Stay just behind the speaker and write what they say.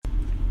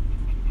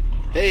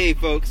Hey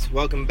folks,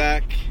 welcome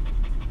back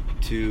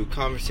to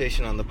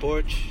Conversation on the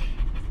Porch.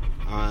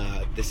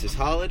 This is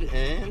Holland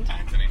and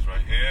Anthony's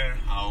right here.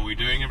 How are we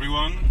doing,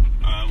 everyone?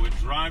 We're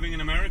driving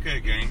in America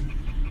again.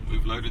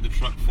 We've loaded the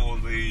truck for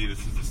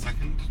this is the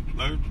second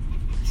load?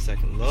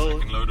 Second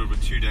load over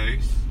 2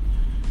 days.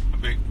 A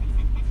bit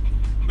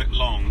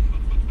long,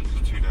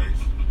 these 2 days.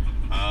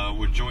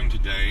 We're joined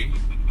today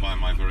by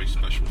my very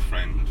special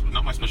friend.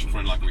 Not my special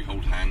friend like we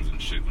hold hands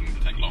and shit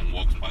and take long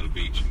walks by the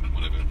beach and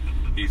whatever.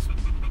 He's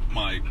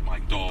my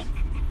dog,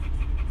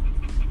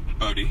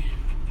 Bodie.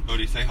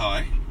 Bodie, say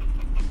hi.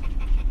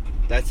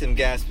 That's him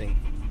gasping.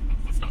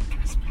 It's not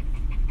gasping.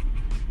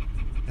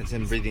 That's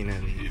him breathing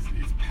heavy.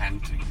 He's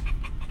panting.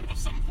 Or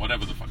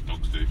whatever the fuck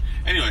dogs do.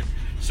 Anyway,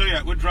 so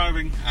yeah, we're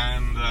driving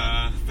and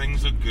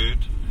things are good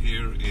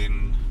here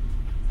in...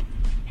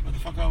 Where the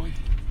fuck are we?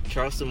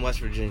 Charleston,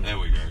 West Virginia. There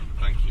we go.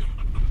 Thank you.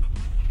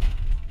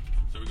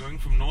 So we're going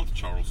from North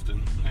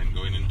Charleston and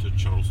going into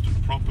Charleston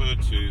proper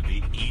to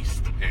the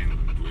east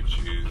end, which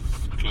is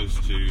close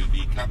to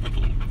the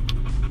capital.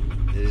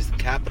 It is the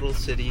capital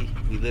city.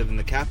 We live in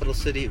the capital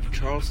city of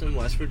Charleston,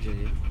 West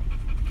Virginia.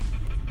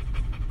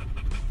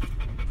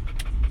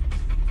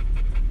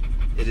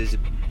 It is a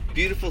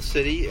beautiful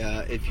city.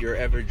 If you're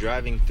ever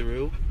driving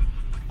through,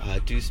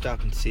 do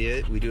stop and see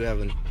it. We do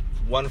have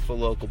wonderful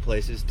local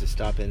places to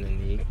stop in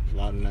and eat. A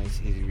lot of nice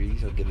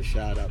eateries. I'll give a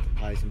shout out to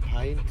Pies and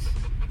Pints.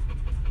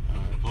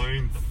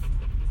 Pints.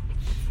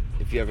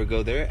 If you ever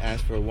go there,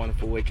 ask for a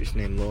wonderful waitress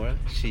named Laura.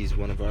 She's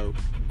one of our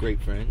great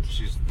friends.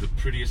 She's the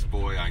prettiest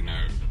boy I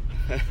know.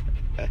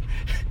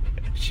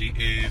 She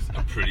is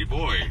a pretty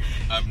boy.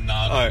 I'm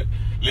not. All right.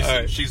 Listen, All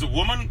right. She's a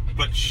woman,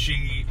 but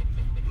she's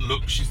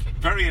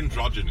very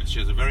androgynous. She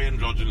has a very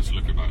androgynous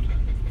look about her.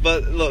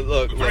 But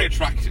look, Very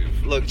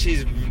attractive. Look,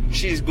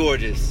 she's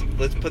gorgeous.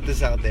 Let's put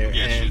this out there.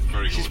 Yeah, and she's very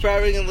gorgeous. She's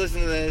probably gonna listen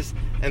to this,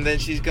 and then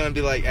she's gonna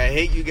be like, "I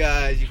hate you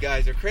guys. You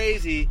guys are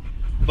crazy."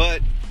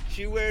 But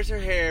she wears her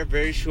hair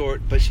very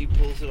short, but she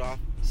pulls it off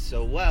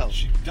so well.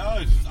 She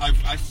does.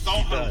 I saw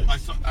She her.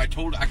 does. I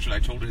told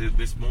her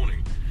this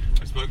morning.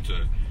 I spoke to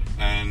her,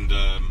 and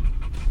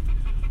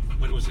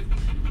when was it?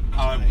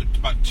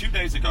 About 2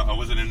 days ago, I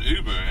was in an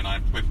Uber, and I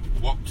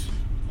walked.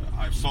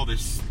 I saw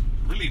this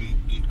really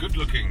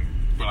good-looking,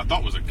 what I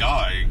thought was a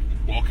guy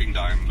walking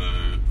down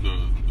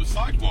the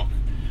sidewalk,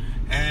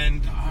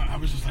 and I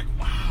was just like,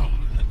 "Wow,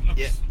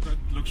 that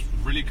looks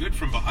really good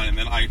from behind." And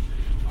then I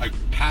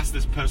passed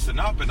this person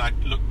up, and I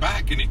looked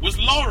back, and it was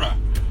Laura.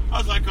 I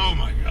was like, "Oh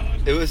my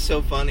god!" It was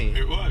so funny.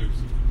 It was.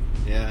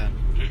 Yeah.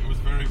 It was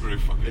very, very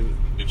funny.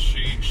 And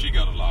she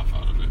got a laugh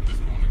out of it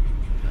this morning.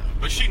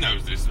 But she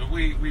knows this.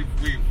 We've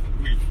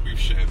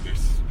shared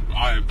this.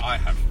 I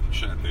have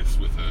shared this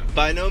with her.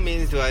 By no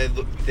means do I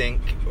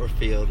think or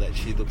feel that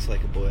she looks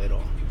like a boy at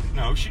all.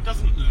 No, she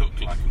doesn't look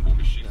like a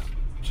boy. She's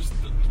just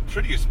the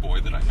prettiest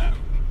boy that I know.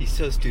 He's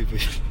so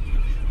stupid.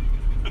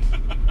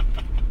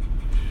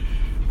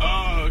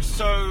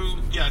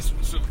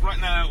 So right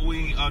now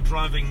we are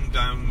driving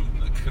down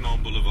Canal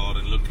Boulevard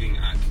and looking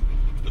at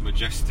the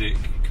majestic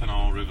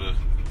Canal River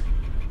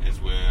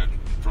as we're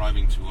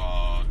driving to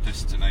our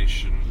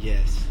destination.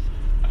 Yes.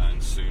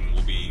 And soon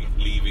we'll be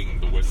leaving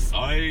the west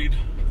side.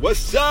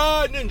 West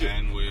Side Ninja!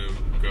 And we're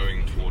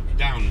going toward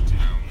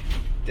downtown.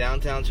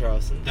 Downtown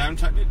Charleston.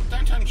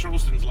 Downtown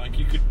Charleston's like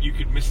you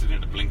could miss it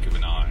in a blink of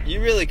an eye.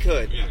 You really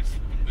could. Yes.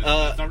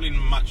 There's not really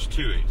much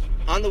to it.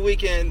 On the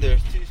weekend,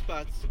 there's two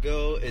spots to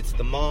go. It's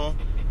the mall,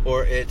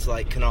 or it's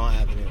like Canal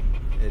Avenue.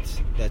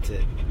 That's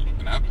it.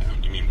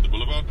 You mean the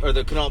boulevard? Or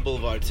the Canal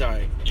Boulevard.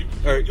 Sorry.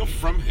 You're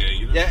from here.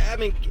 You know? Yeah,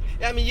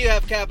 I mean, you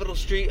have Capitol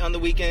Street on the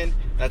weekend.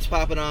 That's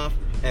popping off,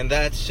 and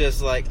that's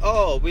just like,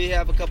 oh, we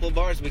have a couple of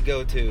bars we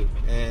go to,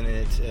 and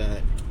it's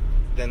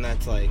then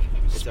that's like.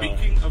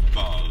 Speaking of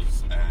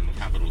bars and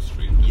Capitol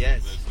Street,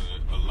 yes,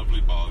 there's a lovely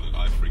bar that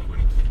I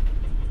frequent.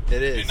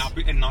 It is,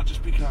 and not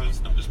just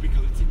because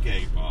it's a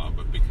gay bar,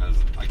 but because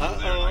I go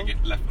there and I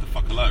get left the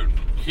fuck alone.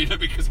 You know,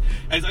 because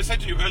as I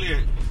said to you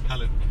earlier,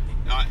 Helen,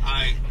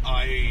 I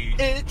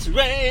it's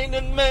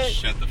raining men.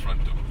 Shut the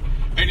front door.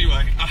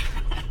 Anyway,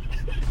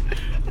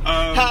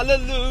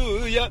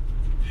 hallelujah.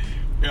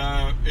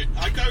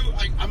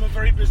 I'm a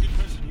very busy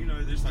person. You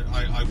know this.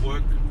 I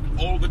work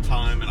all the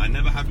time, and I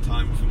never have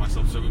time for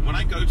myself. So when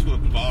I go to a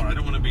bar, I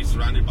don't want to be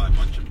surrounded by a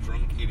bunch of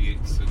drunk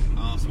idiots and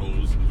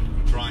assholes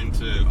trying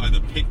to either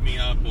pick me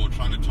up or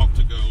trying to talk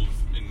to girls.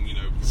 And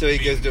So he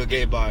goes to a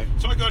gay bar.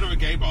 So I go to a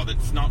gay bar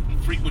that's not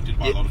frequented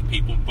by a lot of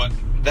people, but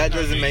that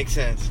doesn't make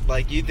sense.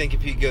 Like, you think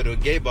if you go to a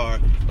gay bar,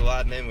 a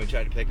lot of men would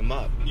try to pick him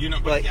up.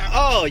 But like,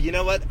 oh, you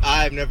know what?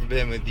 I've never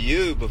been with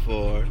you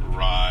before.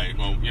 Right.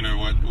 Well, you know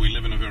what? We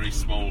live in a very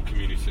small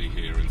community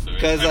here, and so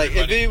because like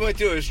if he went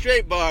to a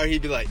straight bar,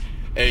 he'd be like,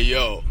 "Hey,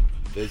 yo,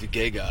 there's a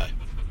gay guy.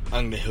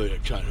 I'm gonna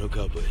try and hook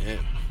up with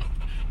him."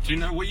 Do you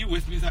know? Were you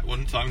with me that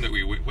one time that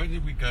where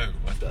did we go?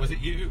 Was it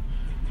you?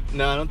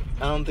 No,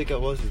 I don't think I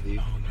was with you.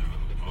 Oh no.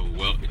 Oh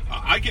well,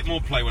 I get more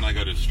play when I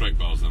go to straight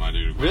bars than I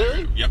do.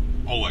 Really? Yep,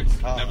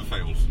 always. Never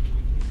fails.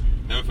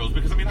 Never fails,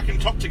 because I mean I can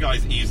talk to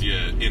guys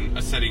easier in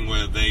a setting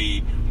where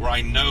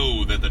I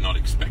know that they're not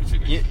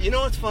expecting it. You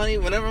know what's funny?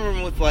 Whenever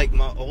I'm with like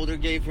my older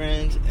gay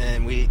friends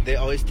and I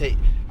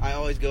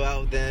always go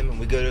out with them and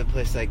we go to a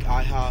place like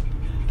IHOP,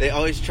 they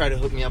always try to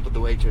hook me up with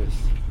the waitress.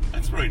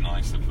 That's very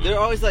nice of them. They're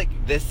always like,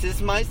 "This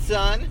is my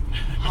son,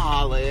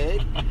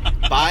 Khalid.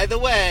 By the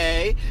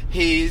way,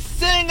 he's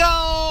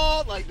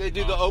single." Like they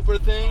do the Oprah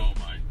thing. Oh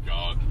my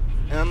god.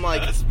 And I'm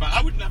like,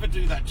 I would never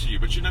do that to you,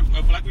 but you know,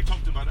 like we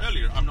talked about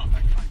earlier, I'm not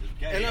that kind of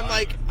gay. and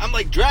I'm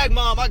like, "Drag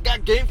mom, I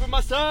got game for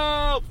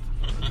myself."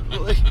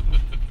 I'm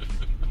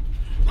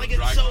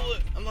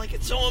like,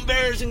 it's so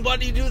embarrassing. Why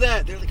do you do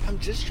that? They're like, "I'm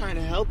just trying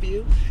to help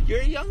you.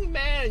 You're a young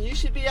man. You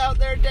should be out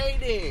there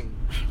dating."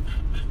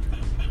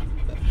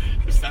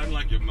 You sound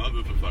like your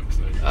mother, for fuck's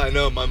sake. I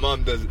know, my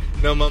mom does.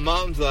 No, my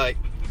mom's like,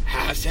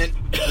 Hassan,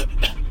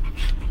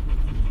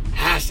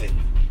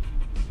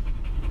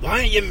 why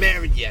aren't you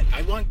married yet?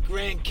 I want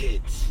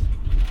grandkids.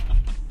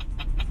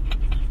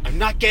 I'm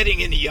not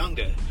getting any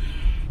younger.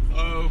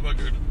 Oh my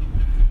god.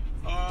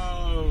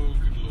 Oh,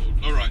 good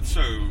lord. All right,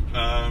 so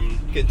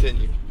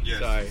Continue. yes.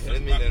 Sorry, So, I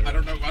didn't mean to I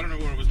don't know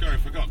where I was going. I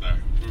forgot now.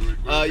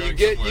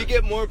 You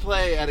get more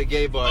play at a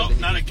gay bar than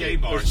not you a do gay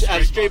bar.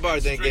 At a straight bar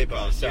than a gay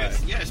bar. Sorry.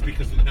 Yes,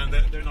 because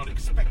they're not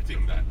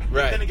expecting that.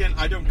 Right. But then again,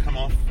 I don't come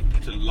off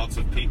to lots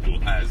of people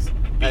as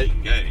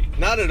being gay.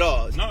 Not at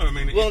all. No, I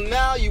mean. Well,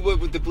 now you would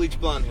with the bleach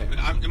blonde hair.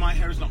 My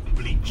hair is not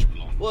bleach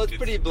blonde. Well, it's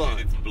pretty blonde.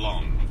 It's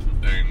blonde,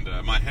 and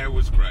my hair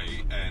was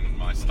grey, and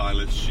my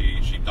stylist she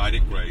dyed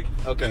it grey.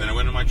 Okay. And then I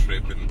went on my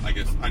trip, and I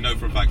guess I know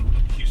for a fact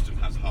Houston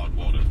has hard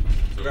water,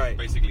 so Right. I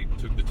basically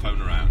took the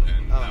toner out,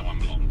 and now I'm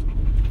blonde.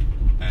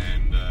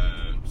 And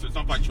so it's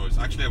not by choice.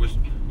 Actually,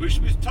 we were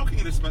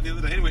talking this about the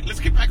other day. Anyway, let's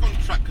get back on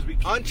track because we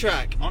keep On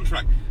track. On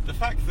track. The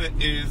fact that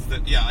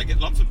I get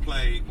lots of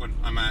play when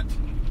I'm at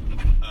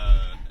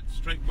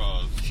straight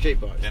bars. Straight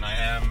bars. Than I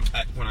am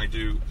when I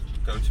do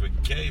go to a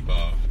gay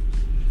bar.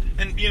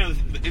 And, you know,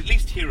 at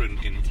least here in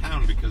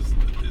town, because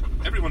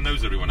everyone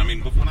knows everyone. I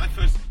mean, when I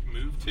first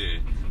moved here,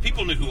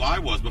 people knew who I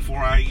was before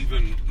I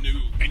even knew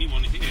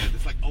anyone here.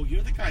 It's like, "Oh,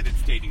 you're the guy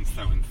that's dating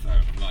so-and-so."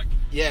 I'm like,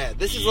 yeah,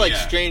 this is like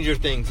Yeah. Stranger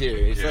Things here.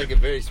 It's Yeah. like a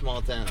very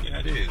small town. yeah,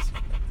 it is.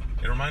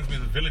 It reminds me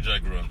of the village I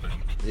grew up in.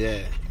 Yeah.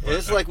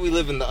 It's like we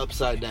live in the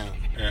upside down.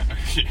 Yeah.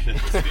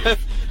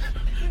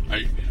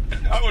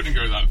 I wouldn't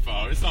go that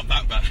far. It's not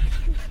that bad.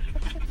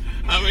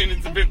 I mean,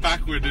 it's a bit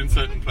backward in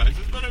certain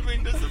places, but I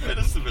mean, there's a bit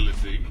of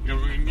civility. I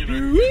mean, you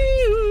know.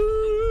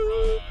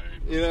 Right.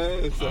 You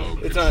know, so Oh,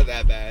 it's not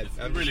that bad.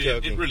 I'm really- just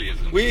joking. it really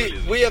isn't. We It really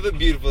isn't. we have a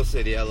beautiful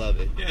city. I love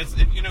it. Yes,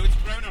 it's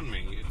grown on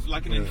me. It's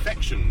like an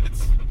infection.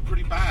 It's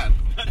pretty bad.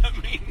 I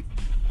mean,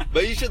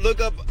 But you should look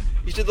up.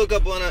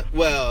 One.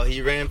 Well,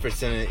 he ran for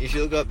Senate. You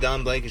should look up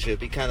Don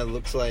Blankenship. He kind of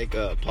looks like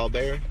Paul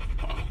Bearer.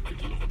 oh,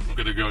 good lord, I'm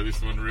gonna go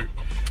this one route.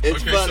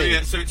 It's Okay,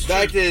 funny. So it's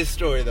Back true. to his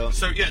story, though.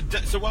 So yeah,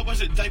 so what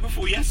was it? Day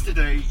before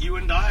yesterday, you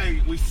and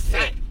I we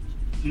sat.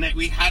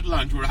 We had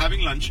lunch. We were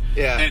having lunch.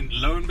 Yeah. And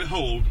lo and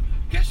behold,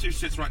 guess who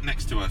sits right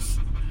next to us?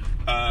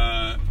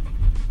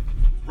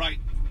 Right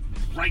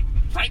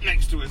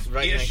next to us.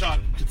 Right next Earshot.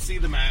 to us. Could see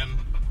the man.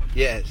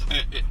 Yes.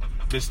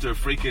 Mr.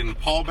 freaking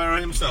Paul Bearer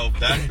himself,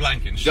 Dan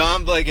Blankenship.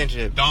 Don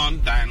Blankenship.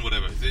 Dan,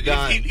 whatever.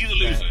 Don. He's a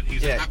loser. Dan.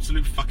 He's Yeah. an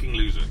absolute fucking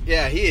loser.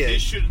 Yeah, he He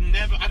is. should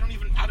never.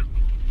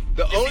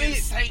 The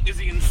Is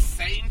he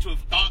insane to have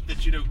thought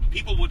that, you know,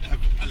 people would have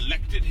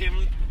elected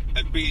him,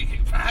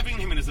 for having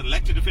him as an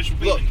elected official,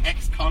 being Look. an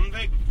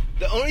ex-convict?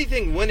 The only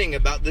thing winning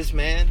about this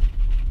man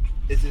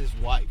is his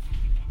wife.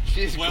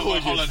 She's Well,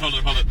 gorgeous. hold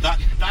on.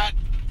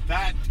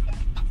 That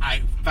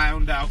I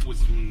found out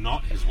was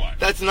not his wife.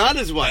 That's not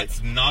his wife.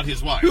 That's not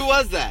his wife. Who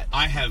was that?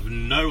 I have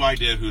no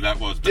idea who that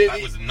was, but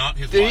that was not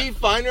his Did wife. he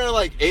find her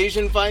like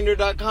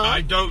AsianFinder.com?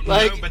 I don't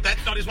like, know, but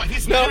that's not his wife.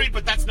 He's No. married,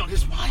 but that's not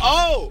his wife.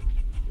 Oh!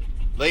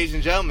 Ladies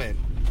and gentlemen,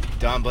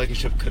 Don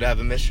Blankenship could have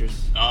a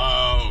mistress.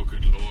 Oh,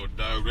 good lord,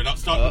 no. We're not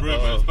starting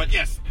rumors, but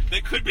yes,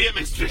 there could be a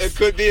mistress. It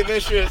could be a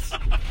mistress.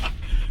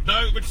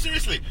 No, but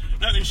seriously,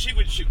 no. And she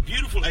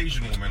beautiful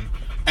Asian woman,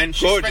 and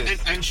she Gorgeous.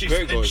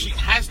 Very gorgeous. she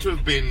has to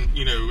have been,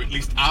 you know, at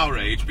least our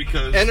age,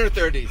 because In her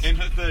 30s. in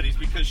her 30s,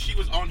 because she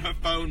was on her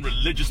phone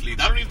religiously.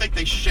 I don't even think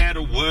they shared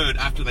a word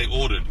after they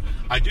ordered.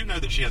 I do know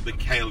that she had the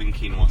kale and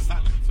quinoa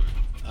salad. So.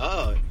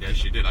 Oh. Yeah,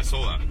 she did. I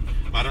saw that.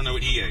 I don't know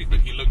what he ate, but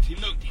he looked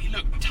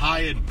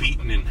tired,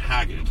 beaten, and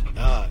haggard.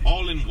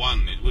 All in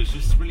one. It was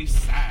just really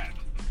sad.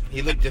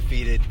 He looked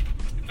defeated.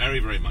 Very,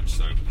 very much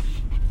so.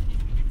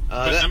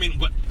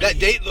 That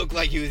date looked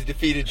like he was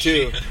defeated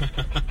too.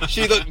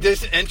 She looked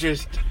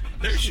disinterested.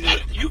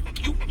 You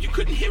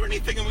couldn't hear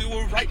anything, and we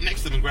were right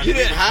next to them. You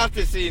didn't have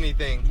to see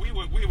anything. We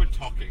were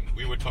talking.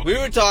 We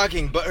were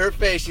talking, but her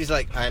face, she's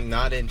like, "I'm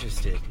not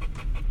interested.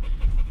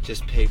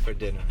 Just pay for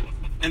dinner."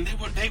 And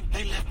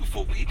they left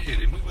before we did,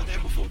 and we were there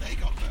before they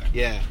got there.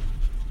 Yeah.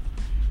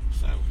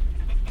 So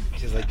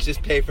she's like,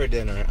 "Just pay for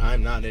dinner.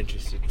 I'm not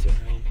interested."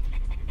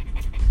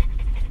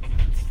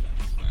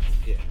 That's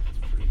pretty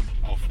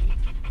awful.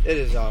 It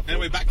is awful.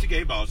 Anyway, back to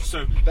gay bars.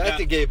 So back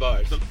to gay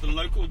bars. The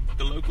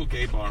local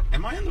gay bar.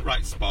 Am I in the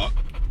right spot?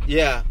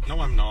 Yeah. No,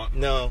 I'm not.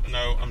 No.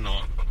 No, I'm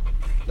not.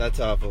 That's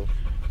awful.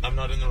 I'm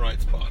not in the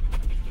right spot.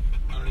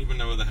 I don't even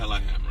know where the hell I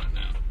am right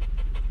now.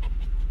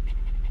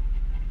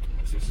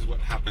 This is what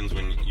happens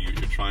when you're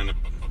trying to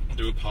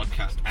do a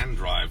podcast and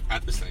drive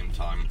at the same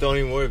time. Don't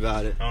even worry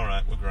about it. All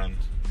right, we're grand.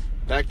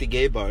 Back to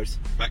gay bars.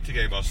 Back to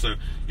gay bars. So,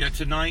 yeah,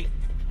 tonight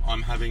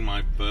I'm having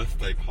my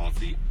birthday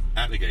party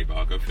at a gay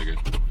bar. Go figure.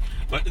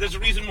 But there's a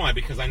reason why,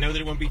 because I know that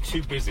it won't be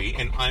too busy,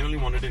 and I only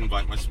wanted to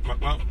invite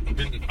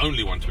didn't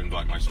only want to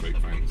invite my straight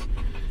friends.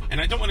 And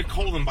I don't want to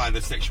call them by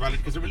their sexuality,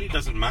 because it really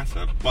doesn't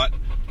matter. But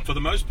for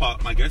the most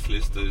part, my guest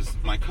list is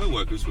my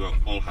co-workers who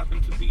all happen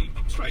to be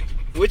straight.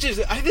 Which is,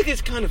 I think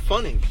it's kind of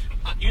funny.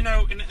 You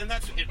know, and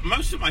that's it.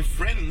 Most of my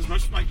friends,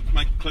 most of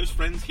my close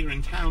friends here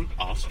in town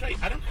are straight.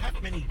 I don't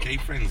have many gay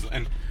friends.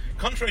 And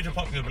contrary to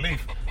popular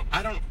belief,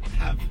 I don't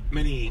have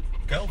many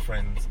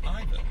girlfriends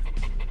either.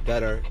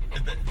 That are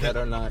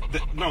not.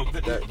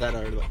 That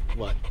are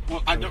what?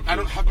 Well, I don't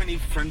have many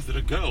friends that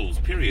are girls.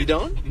 Period. You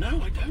don't?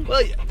 No, I don't.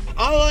 Well,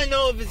 all I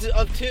know of is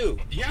of two.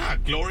 Yeah,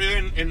 Gloria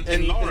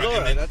and Laura.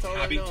 And then that's all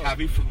I know.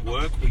 Tabby from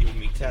work. We'll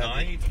meet Tabby.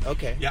 tonight.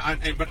 Okay. Yeah,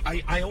 but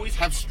I always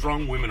have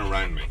strong women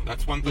around me.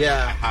 That's one thing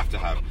Yeah. I have to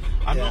have.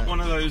 I'm not one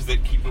of those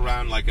that keep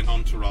around like an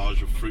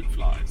entourage of fruit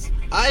flies.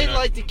 I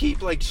like to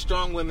keep like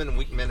strong women and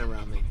weak men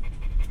around me.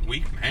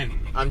 Weak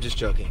men. I'm just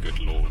joking. Good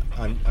lord.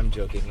 I'm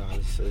joking,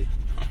 honestly.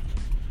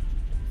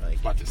 I was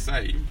about to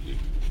say.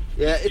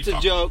 Yeah, it's a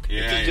joke.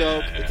 It's a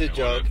joke. It's a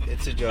joke.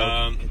 It's a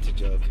joke. It's a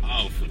joke.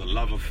 Oh, for the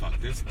love of fuck,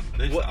 this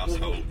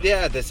asshole.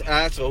 Yeah, this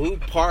asshole who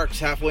parks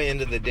halfway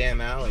into the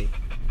damn alley.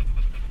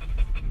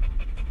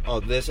 Oh,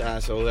 this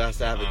asshole who has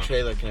to have a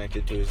trailer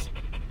connected to his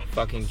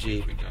fucking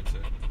Jeep.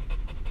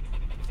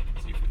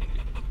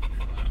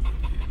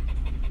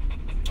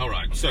 All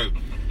right, so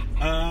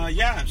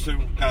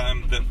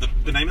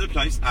the name of the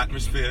place,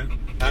 Atmosphere.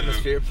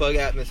 Atmosphere, plug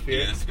Atmosphere.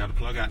 Yes, got to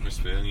plug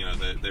Atmosphere. You know,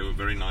 they were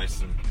very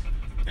nice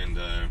and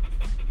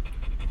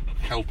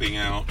helping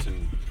out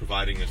and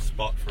providing a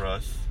spot for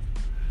us.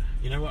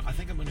 You know what? I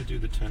think I'm going to do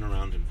the turn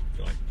around and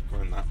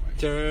going that way.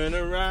 Turn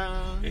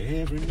around.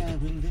 Every now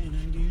and then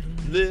I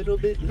get a little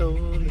bit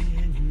lonely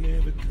and you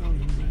never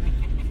come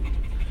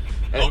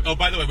around. Oh,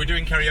 by the way, we're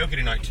doing karaoke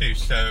tonight too.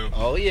 So.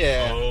 Oh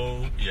yeah.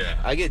 Oh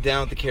yeah. I get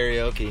down with the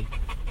karaoke.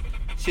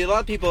 See, a lot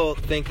of people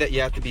think that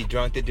you have to be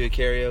drunk to do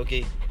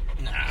karaoke.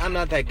 Nah. I'm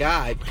not that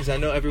guy because I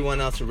know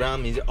everyone else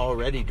around me is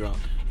already drunk.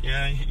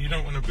 Yeah, you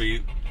don't want to be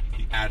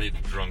the added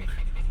drunk.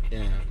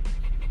 Yeah.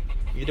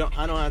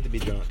 I don't have to be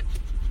drunk.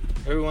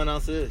 Everyone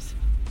else is.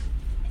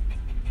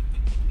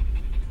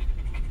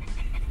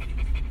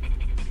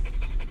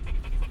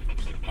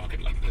 Just gonna park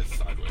it like this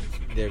sideways.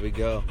 There we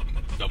go.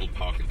 Double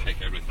park and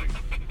take everything.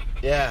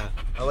 Yeah,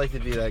 I like to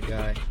be that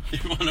guy.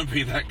 You want to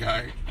be that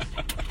guy?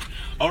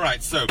 All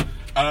right, so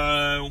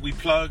we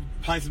plugged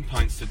Pies and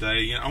Pints today.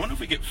 You know, I wonder if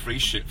we get free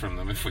shit from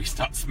them if we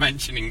start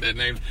mentioning their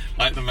names,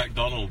 like the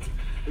McDonald's.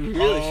 We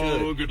really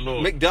should. Oh, good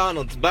lord.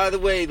 McDonald's. By the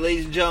way,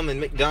 ladies and gentlemen,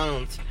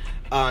 McDonald's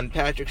on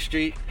Patrick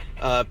Street.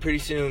 Pretty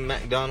soon,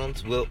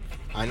 McDonald's will.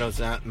 I know it's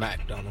not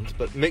McDonald's,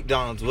 but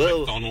McDonald's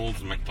will.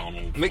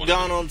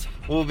 McDonald's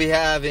will be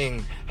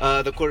having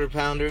the Quarter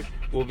Pounder.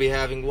 We'll be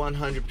having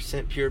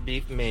 100% pure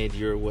beef made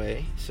your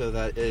way. So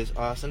that is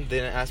awesome. They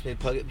didn't ask me to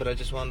plug it, but I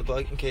just wanted to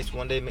plug it in case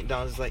one day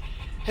McDonald's is like,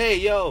 hey,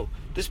 yo,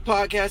 this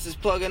podcast is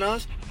plugging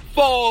us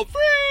for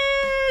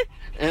free.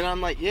 And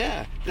I'm like,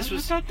 yeah, this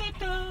was...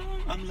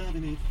 I'm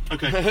loving it.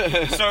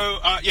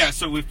 Okay.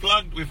 So we've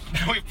plugged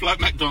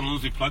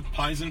McDonald's, we've plugged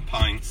Pies and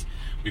Pints,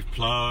 we've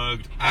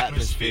plugged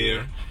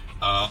Atmosphere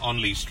on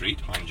Lee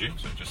Street, mind you,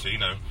 so just so you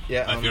know.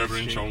 Yeah, if you're ever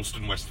in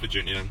Charleston, West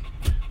Virginia,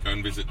 go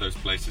and visit those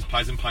places.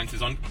 Pies and Pints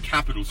is on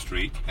Capitol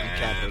Street,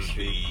 and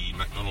the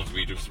McDonald's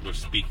we just were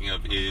speaking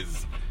of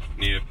is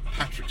near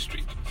Patrick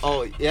Street.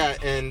 Oh, yeah,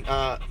 and...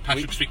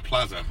 Patrick Street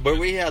Plaza. Where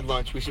we had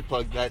lunch, we should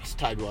plug, that's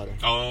Tidewater.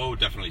 Oh,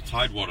 definitely.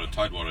 Tidewater,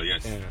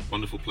 yes. Yeah.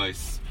 Wonderful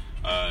place.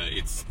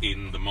 It's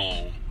in the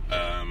mall,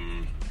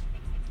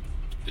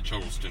 the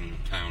Charleston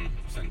Town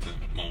Centre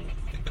Mall.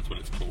 I think that's what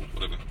it's called,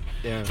 whatever.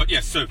 Yeah. But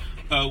yes, so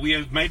we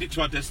have made it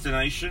to our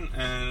destination,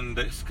 and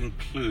this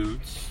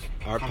concludes...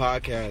 our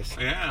podcast.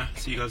 Yeah.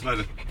 See you guys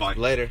later. Bye.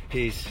 Later.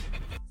 Peace.